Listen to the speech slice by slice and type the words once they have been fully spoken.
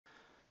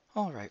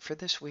Alright, for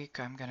this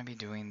week I'm going to be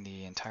doing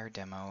the entire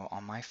demo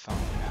on my phone,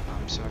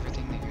 so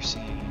everything that you're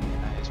seeing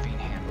is being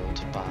handled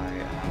by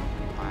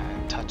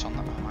my touch on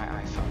my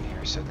iPhone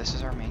here. So this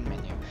is our main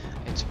menu.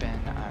 It's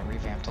been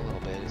revamped a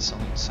little bit. It still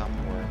needs some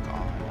work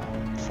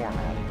on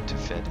formatting to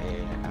fit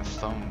a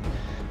phone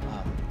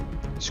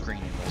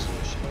screen and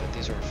resolution, but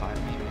these are our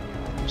 5 main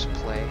menu items: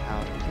 play,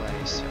 how to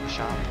play,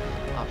 shop,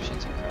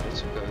 options, and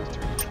credits. We'll go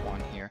through each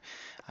one here.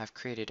 I've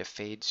created a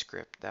fade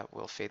script that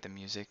will fade the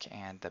music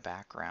and the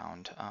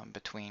background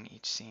between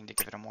each scene to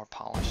give it a more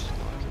polished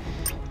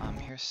look.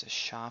 Here's the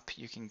shop.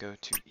 You can go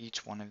to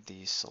each one of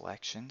these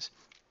selections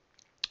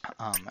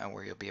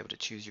where you'll be able to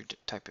choose your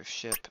type of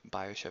ship,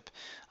 bioship,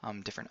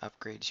 different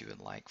upgrades you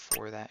would like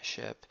for that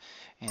ship,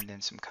 and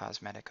then some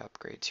cosmetic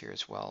upgrades here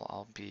as well.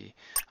 I'll be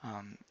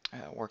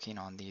working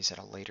on these at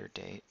a later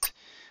date.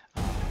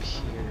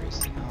 Here is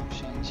the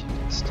options. You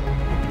can still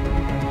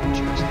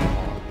choose the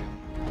volume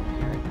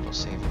here, and it'll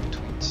save it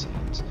between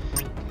scenes.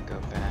 You can go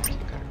back, you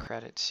can go to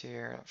credits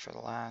here for the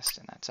last,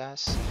 and that's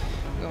us.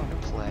 Go into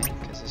play,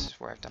 because this is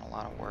where I've done a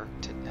lot of work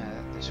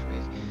this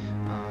week.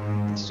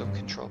 It's still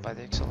controlled by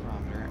the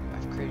accelerometer.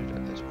 I've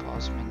created this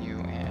pause menu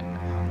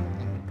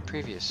in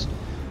previous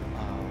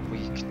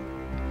week,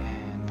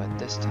 but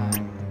this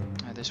time,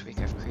 this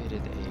week, I've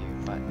created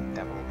a button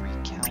that will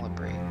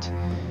recalibrate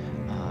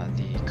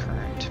the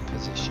current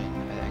position,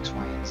 X,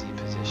 Y, and Z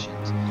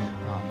positions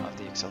of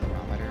the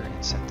accelerometer,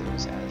 and set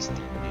those as the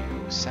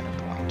new center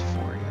point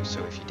for you.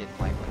 So if you didn't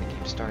like when the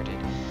game started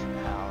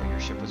how your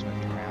ship was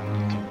moving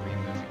around, you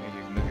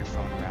can move your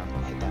phone around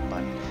and hit that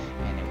button,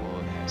 and it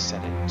will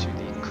set it to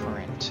the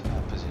current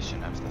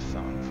position of the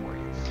phone for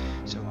you.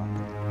 So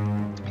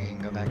you can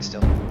go back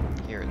still.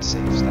 Here it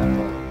saves that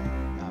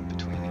volume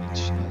between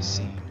each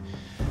scene.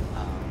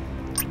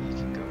 You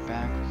can go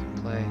back, we can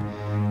play.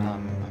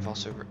 I've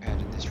also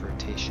added this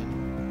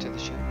rotation to the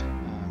ship,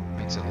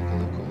 makes it look a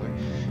little cooler.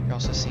 You're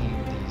also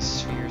seeing these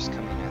spheres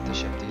coming at the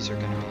ship. These are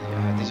going to be,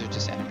 these are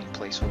just enemy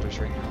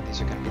placeholders right now.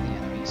 These are going to be the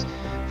enemies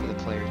for the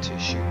player to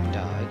shoot and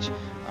dodge.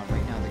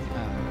 Right now the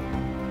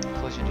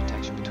collision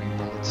detection between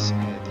bullets,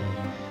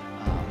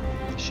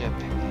 the ship,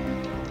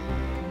 and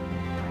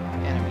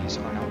the enemies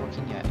are not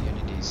working yet.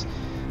 Unity's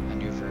a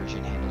new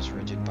version handles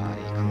rigid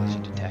body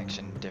collision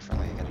detection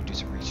differently. I got to do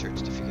some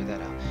research to figure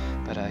that out.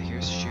 But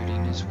here's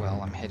shooting as well.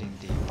 I'm hitting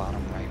the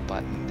bottom right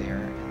button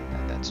there,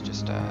 and that's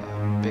just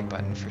a big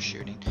button for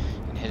shooting.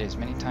 You can hit it as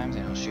many times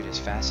and it'll shoot as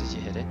fast as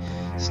you hit it.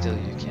 Still,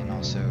 you can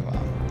also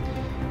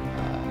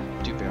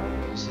do barrel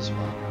rolls as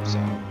well. So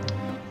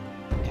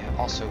yeah,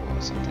 also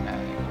something I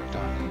worked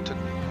on, it took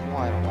me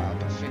quite a while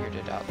but figured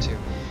it out too,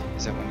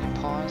 is that when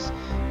you pause,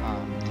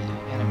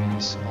 the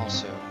enemies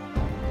also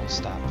will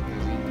stop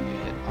moving. You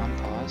hit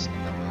unpause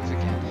and they'll move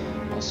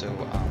again. Also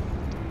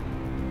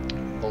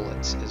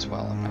bullets as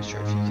well, I'm not sure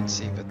if you can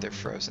see, but they're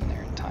frozen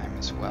there in time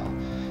as well.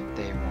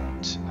 They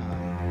won't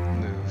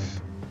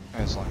move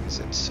as long as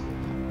it's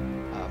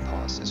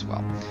paused as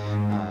well.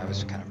 I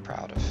was kind of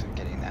proud of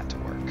getting that to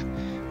work.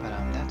 But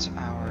that's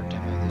our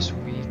demo this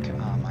week.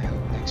 I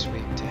hope next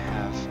week to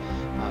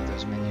have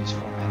those menus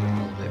formatted a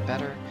little bit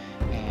better,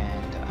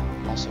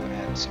 and also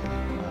add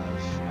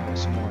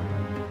some more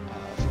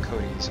of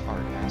Cody's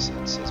art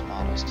assets as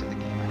models to the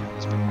game. I know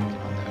he's been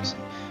working on those,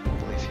 and I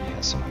believe he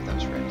has some of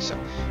those ready, so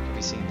you'll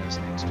be seeing those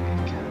next week.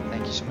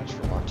 Thank you so much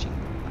for watching.